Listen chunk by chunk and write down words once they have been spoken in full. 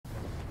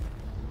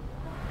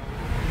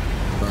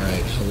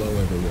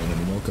Hello everyone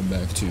and welcome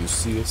back to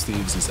Sea of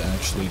Thieves is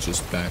actually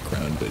just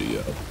background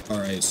video.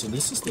 Alright, so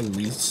this is the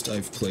least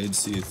I've played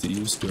Sea of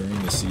Thieves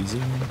during the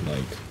season.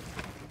 Like,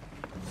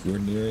 we're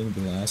nearing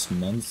the last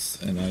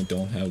month and I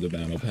don't have the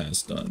battle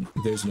pass done.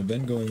 There's an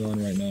event going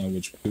on right now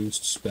which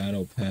boosts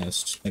battle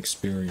pass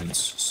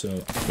experience,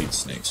 so I hate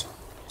snakes.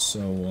 So,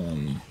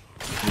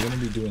 we're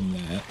gonna be doing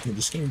that. We're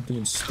just gonna be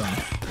doing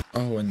stuff.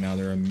 Oh, and now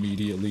they're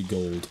immediately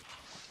gold.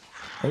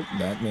 Oh,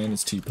 that man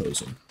is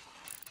T-posing.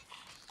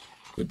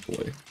 Good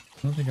boy.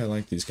 I don't think I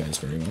like these guys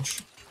very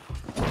much.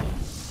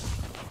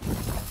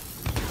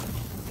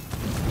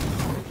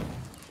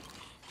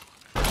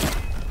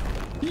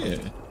 Yeah,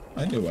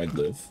 I knew I'd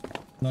live.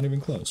 Not even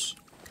close.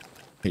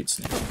 Hate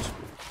snakes.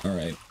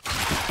 Alright.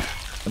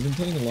 I've been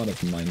playing a lot of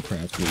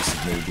Minecraft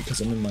recently because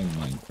I'm in my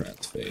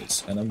Minecraft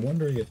phase, and I'm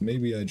wondering if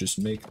maybe I just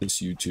make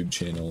this YouTube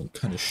channel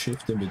kind of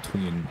shift in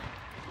between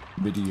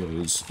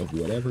videos of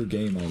whatever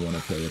game I want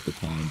to play at the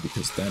time,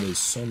 because that is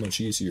so much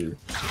easier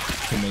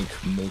to make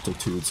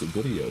multitudes of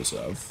videos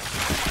of.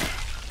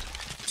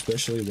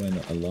 Especially when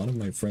a lot of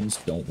my friends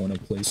don't want to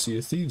play Sea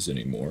of Thieves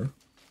anymore.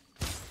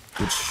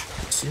 Which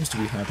seems to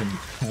be happening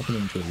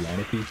to a lot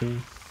of people.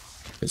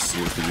 Because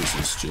Sea of Thieves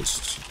is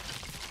just...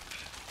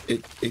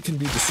 It can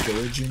be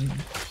discouraging,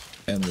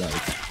 and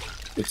like,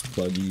 it's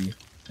buggy,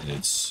 and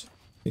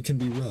it can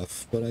be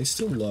rough, but I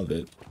still love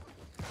it.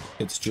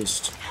 It's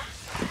just...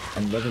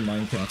 I'm loving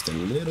Minecraft a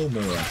little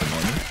more at the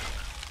moment.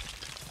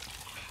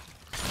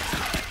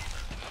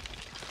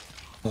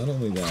 Not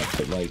only that,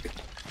 but like,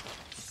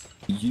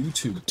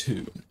 YouTube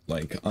too.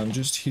 Like, I'm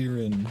just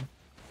hearing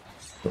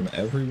from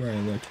everywhere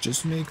I look,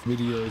 just make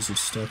videos of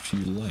stuff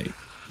you like,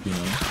 you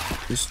know?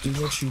 Just do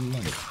what you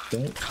like.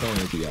 Don't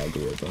follow the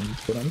algorithm.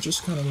 But I'm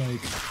just kind of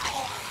like,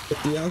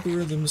 if the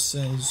algorithm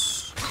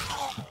says,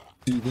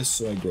 do this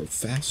so I grow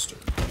faster,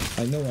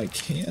 I know I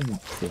can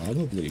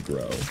probably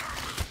grow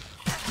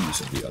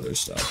using the other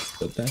stuff,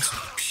 but that's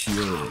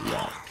pure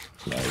luck.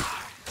 Like,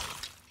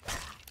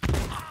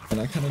 and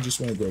I kind of just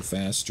want to grow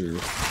faster,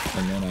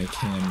 and then I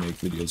can make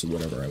videos of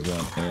whatever I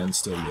want and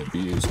still get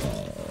views.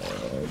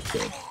 Oh,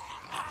 good.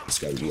 This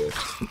guy whipped.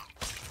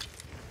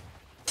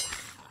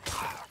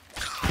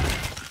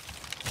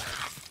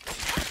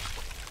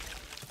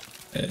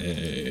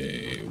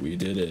 Hey, we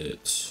did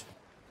it.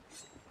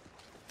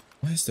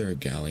 Why is there a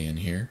galleon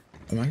here?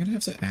 Am I gonna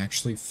have to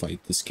actually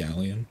fight this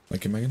galleon?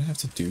 Like, am I gonna have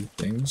to do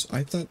things?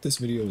 I thought this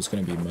video was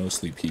gonna be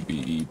mostly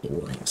PvE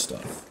boring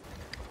stuff.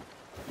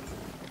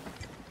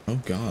 Oh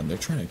god, they're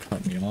trying to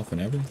cut me off and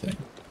everything.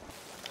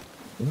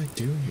 What do I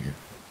do here?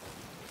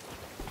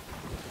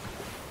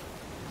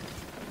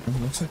 Oh,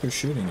 it looks like they're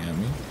shooting at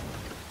me.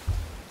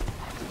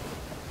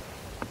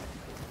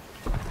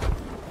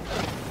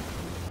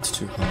 It's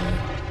too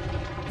high.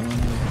 Oh no,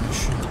 they have my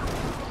ship.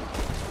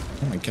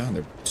 Oh my god,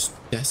 they're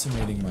just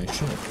decimating my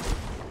ship.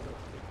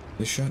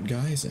 They shot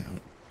guys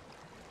out.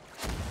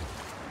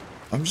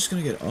 I'm just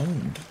gonna get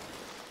owned.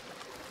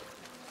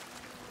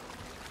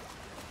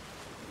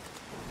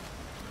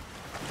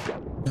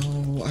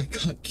 No, I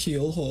got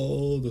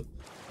keelhauled.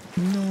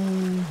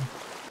 No.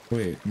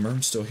 Wait,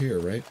 Merm's still here,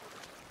 right?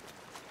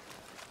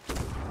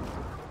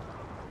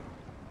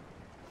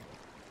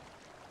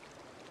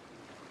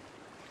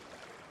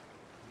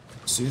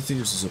 Sea of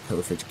Thieves is a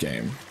perfect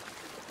game.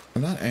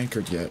 I'm not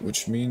anchored yet,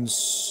 which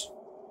means...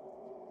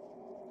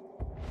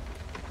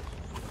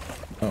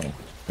 Oh,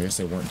 I guess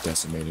they weren't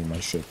decimating my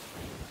ship.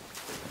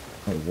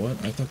 Oh,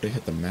 what? I thought they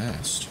hit the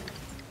mast.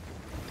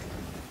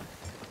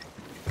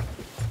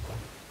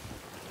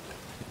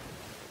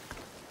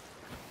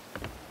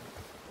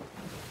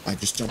 I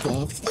just jumped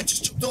off! I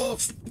just jumped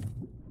off!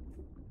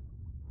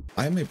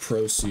 I'm a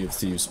pro Sea of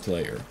Thieves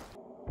player.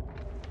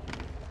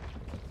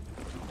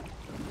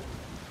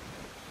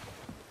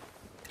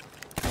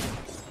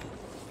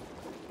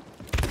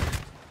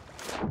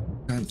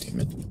 God damn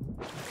it.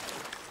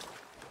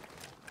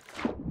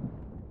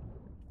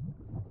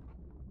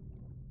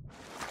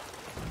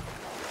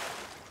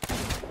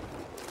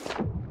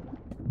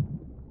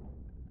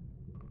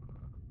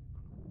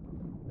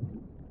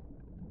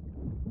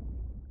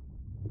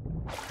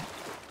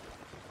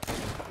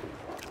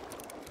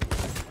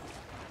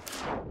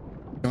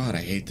 God, I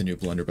hate the new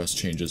blunderbuss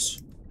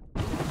changes.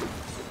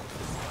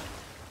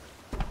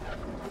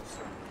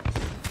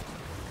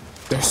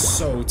 They're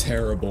so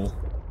terrible.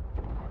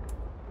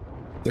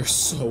 They're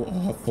so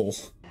awful.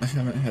 I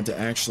haven't had to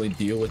actually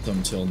deal with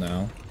them till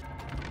now.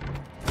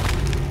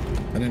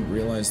 I didn't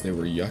realize they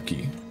were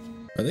yucky.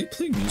 Are they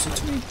playing music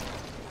to me?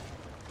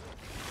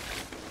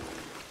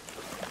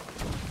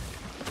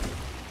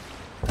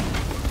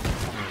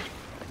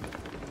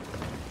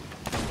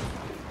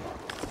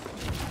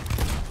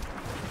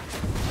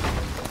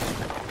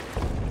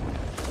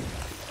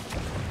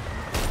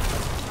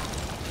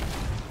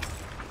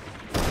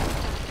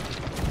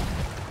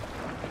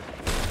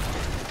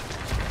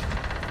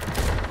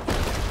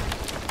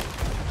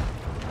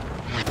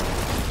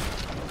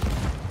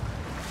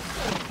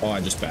 Oh, I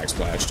just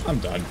backsplashed. I'm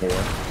done for.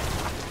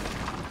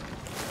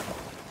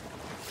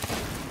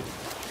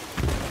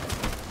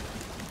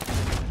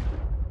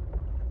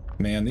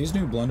 Man, these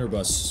new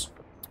blunderbuss,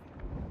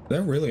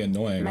 they're really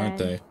annoying, aren't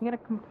they? You gotta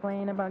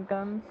complain about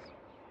guns.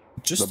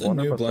 Just the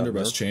new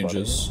blunderbuss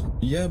changes.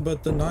 Yeah,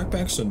 but the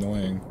knockback's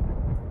annoying.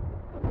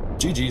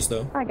 GG's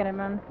though. I get it,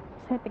 man.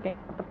 Just hit the game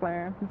with the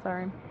player. I'm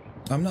sorry.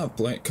 I'm not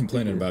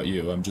complaining about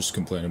you. I'm just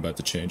complaining about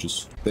the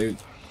changes. They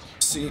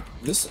see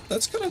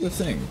that's kind of the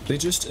thing. They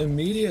just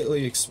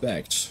immediately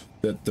expect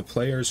that the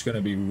player's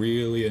gonna be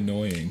really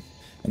annoying,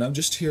 and I'm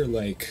just here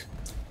like,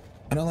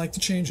 I don't like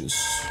the changes.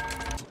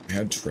 I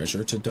had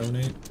treasure to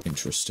donate.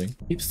 Interesting.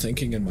 I keep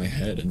thinking in my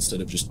head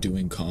instead of just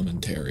doing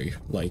commentary.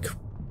 Like,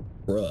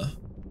 bruh.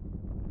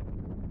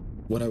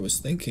 What I was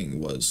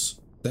thinking was,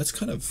 that's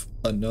kind of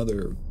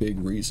another big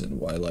reason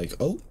why, like,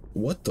 oh,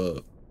 what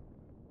the?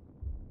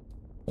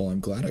 Well, I'm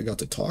glad I got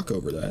to talk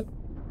over that.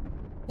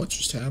 What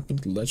just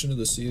happened? Legend of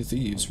the Sea of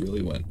Thieves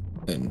really went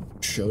and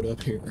showed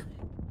up here.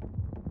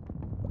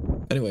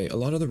 Anyway, a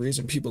lot of the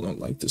reason people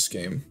don't like this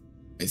game,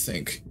 I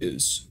think,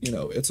 is, you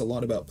know, it's a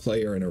lot about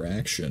player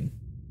interaction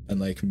and,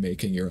 like,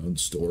 making your own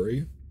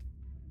story.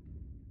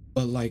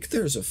 But, like,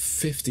 there's a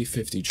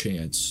 50-50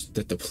 chance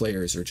that the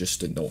players are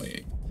just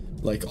annoying.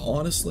 Like,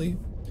 honestly,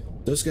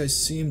 those guys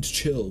seemed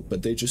chill,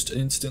 but they just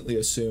instantly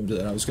assumed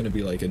that I was gonna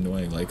be, like,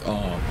 annoying, like,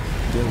 oh,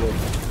 you're a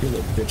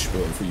little bitch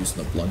boy for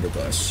using the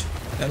blunderbuss.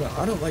 And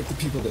I don't like the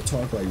people that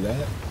talk like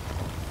that,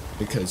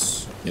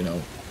 because, you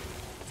know,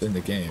 in the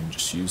game,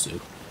 just use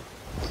it.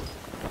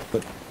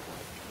 But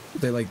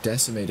they, like,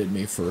 decimated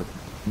me for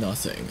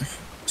nothing,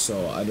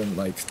 so I didn't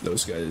like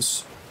those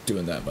guys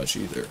doing that much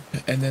either.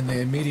 And then they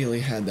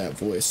immediately had that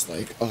voice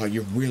like, oh,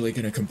 you're really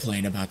gonna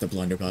complain about the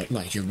blunderbuss,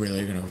 like you're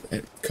really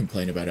gonna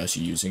complain about us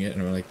using it?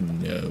 And I'm like,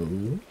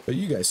 no. But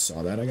you guys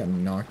saw that. I got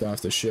knocked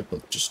off the ship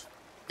just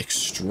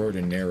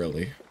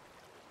extraordinarily.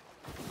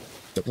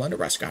 The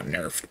blunderbuss got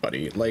nerfed,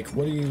 buddy. Like,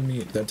 what do you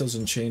mean? That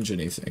doesn't change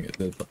anything.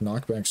 The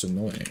knockback's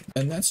annoying.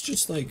 And that's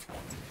just like,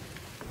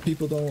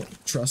 people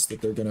don't trust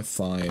that they're gonna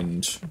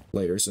find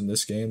players in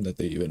this game that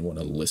they even want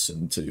to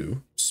listen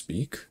to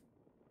speak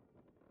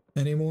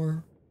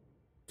anymore,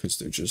 because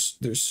they're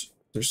just there's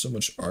so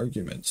much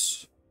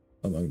arguments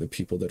among the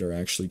people that are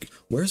actually.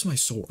 Where's my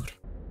sword?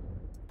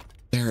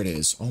 There it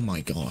is. Oh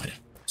my god,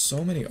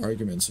 so many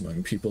arguments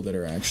among people that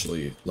are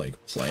actually like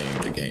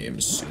playing the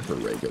game super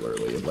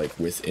regularly, like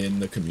within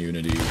the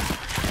community,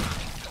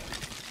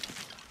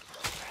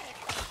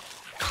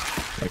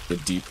 like the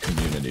deep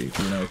community,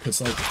 you know, because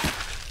like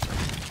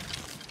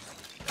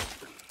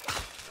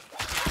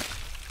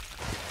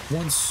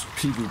once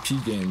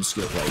PvP games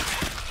get like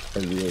a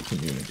real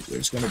community,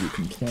 there's gonna be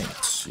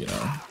complaints, you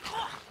know?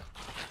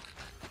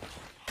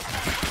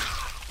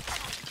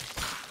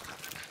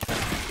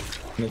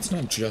 And it's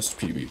not just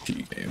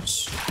PvP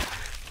games.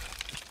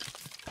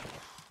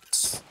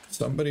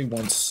 Somebody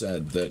once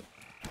said that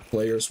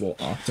players will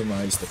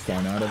optimize the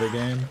fun out of a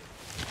game,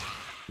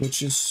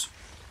 which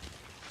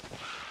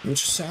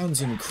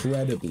sounds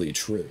incredibly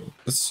true.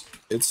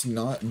 It's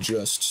not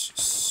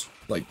just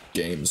like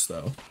games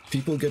though.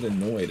 People get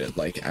annoyed at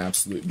like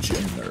absolute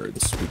gym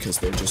nerds because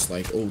they're just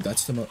like, oh,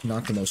 that's not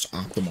the most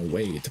optimal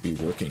way to be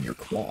working your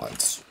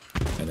quads.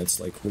 And it's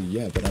like, well,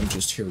 yeah, but I'm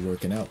just here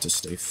working out to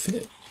stay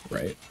fit,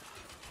 right?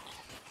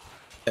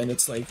 And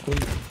it's like, well,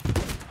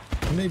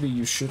 maybe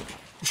you should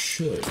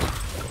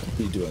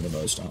be doing the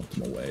most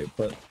optimal way,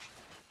 but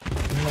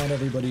not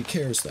everybody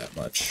cares that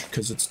much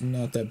because it's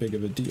not that big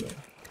of a deal.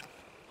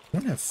 I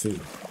don't have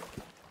food.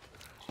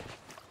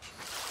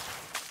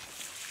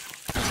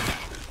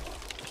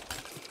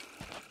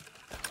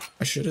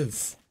 I should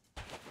have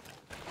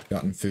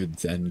gotten food,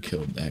 then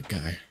killed that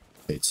guy.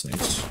 Bait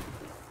snakes.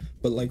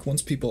 But like,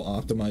 once people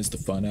optimize the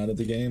fun out of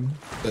the game,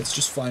 that's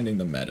just finding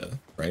the meta,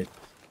 right?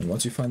 And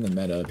once you find the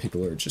meta,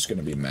 people are just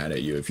gonna be mad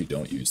at you if you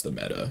don't use the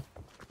meta.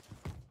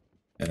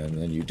 And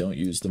then you don't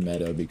use the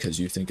meta because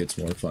you think it's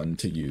more fun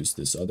to use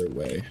this other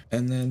way.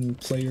 And then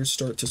players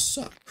start to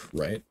suck,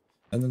 right?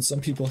 And then some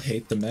people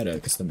hate the meta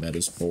because the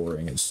meta's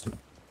boring.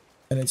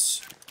 And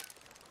it's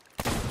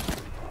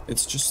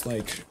just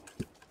like,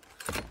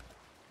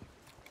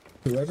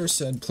 whoever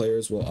said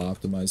players will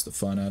optimize the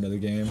fun out of the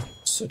game,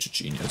 such a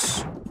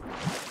genius.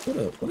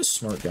 What a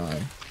smart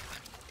guy.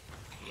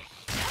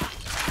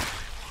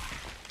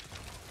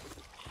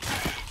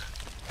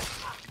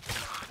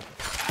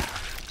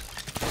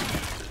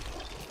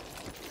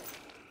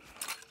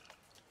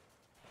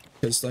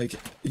 Because like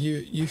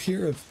you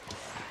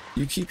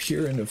keep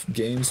hearing of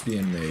games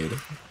being made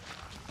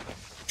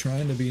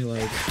trying to be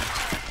like,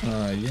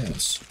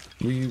 yes,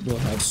 we will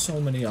have so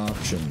many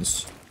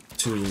options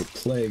to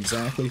play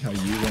exactly how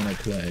you want to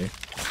play,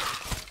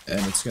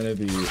 and it's gonna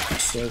be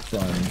so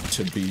fun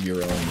to be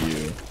your own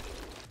you.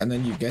 And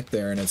then you get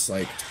there and it's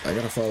like, I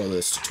gotta follow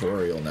this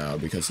tutorial now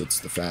because it's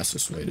the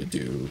fastest way to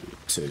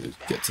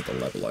get to the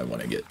level I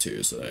want to get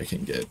to, so that I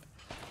can get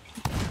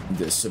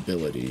this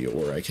ability,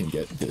 or I can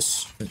get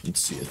this. In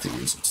Sea of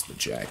Thieves, it's the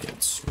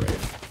jackets, right?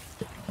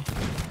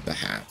 The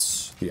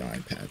hats, the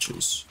eye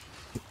patches.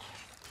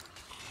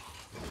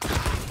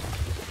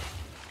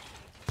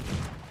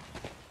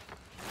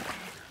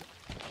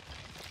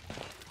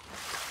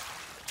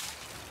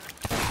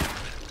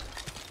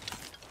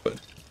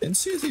 In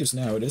Sea of Thieves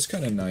now, it is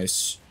kind of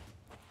nice.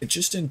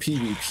 Just in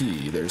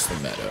PvP, there's the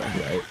meta,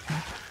 right?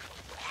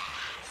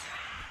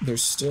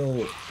 There's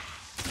still...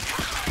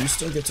 You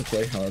still get to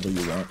play however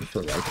you want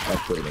for, like,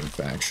 upgrading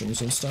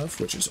factions and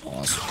stuff, which is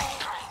awesome.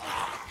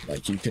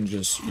 Like, you can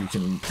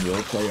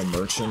roleplay a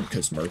merchant,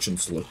 because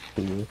merchants look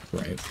cool,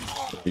 right?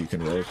 You can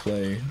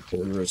roleplay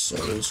Order of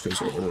Souls,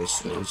 because Order of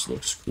Souls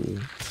looks cool.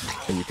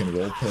 And you can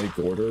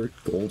roleplay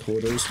Gold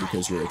Hoarders,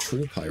 because you're a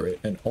true pirate,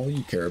 and all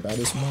you care about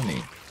is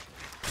money.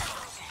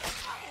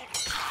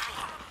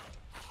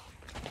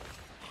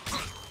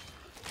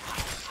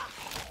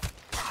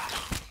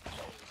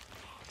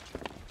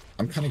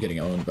 I'm kind of getting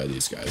owned by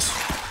these guys.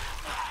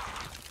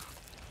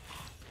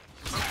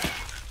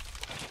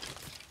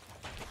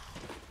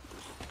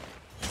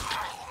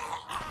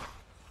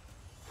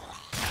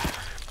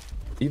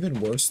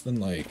 Even worse than,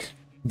 like,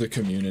 the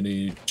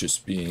community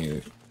just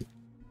being,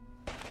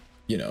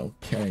 you know,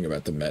 caring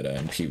about the meta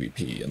in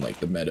PvP, and, like,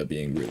 the meta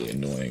being really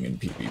annoying in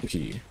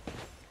PvP,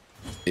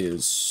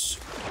 is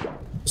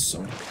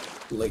some,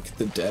 like,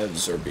 the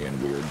devs are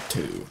being weird,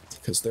 too,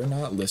 because they're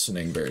not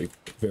listening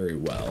very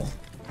well,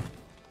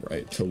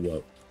 right, to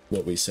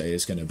what we say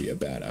is going to be a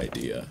bad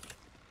idea.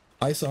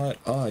 I thought,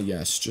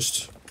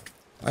 yes,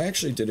 I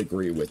actually did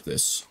agree with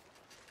this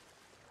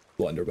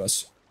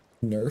blunderbuss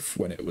nerf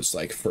when it was,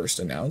 like, first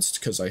announced,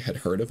 because I had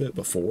heard of it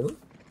before,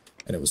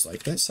 and it was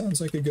like, that sounds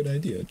like a good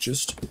idea.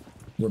 Just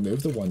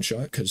remove the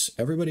one-shot, because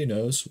everybody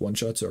knows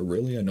one-shots are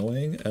really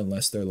annoying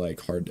unless they're,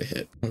 like, hard to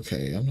hit.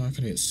 Okay, I'm not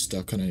gonna get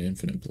stuck on an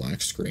infinite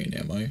black screen,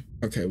 am I?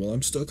 Okay, well,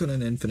 I'm stuck on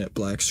an infinite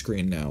black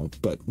screen now,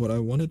 but what I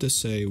wanted to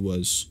say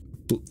was,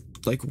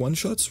 like,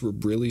 one-shots were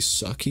really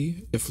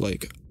sucky if,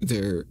 like,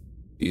 they're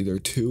either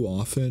too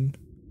often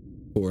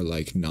or,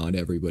 like, not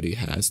everybody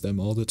has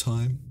them all the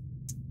time.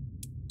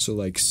 So,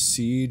 like,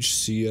 Siege,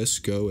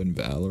 CSGO, and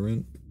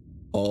Valorant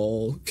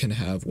all can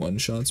have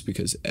one-shots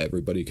because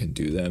everybody can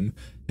do them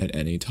at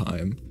any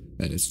time,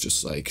 and it's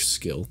just, like,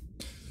 skill.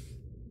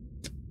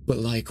 But,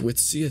 like, with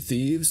Sea of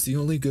Thieves, the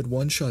only good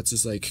one-shots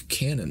is, like,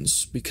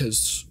 cannons,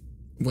 because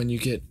when you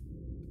get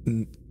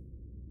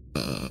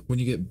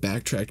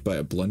backtracked by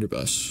a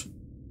blunderbuss,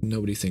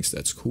 nobody thinks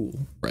that's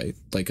cool, right?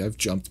 Like, I've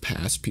jumped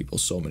past people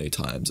so many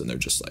times, and they're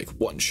just, like,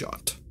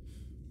 one-shot,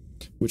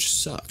 which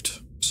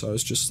sucked. So I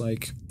was just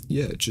like,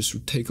 yeah,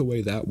 just take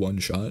away that one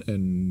shot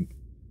and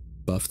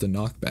buff the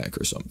knockback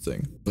or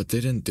something. But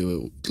they didn't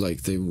do it,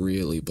 like, they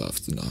really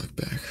buffed the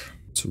knockback.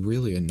 It's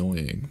really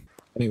annoying.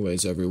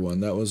 Anyways, everyone,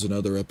 that was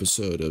another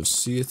episode of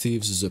Sea of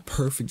Thieves is a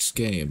perfect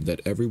game that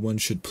everyone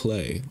should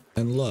play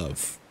and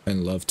love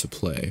to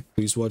play.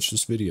 Please watch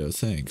this video.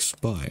 Thanks.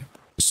 Bye.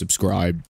 Subscribe.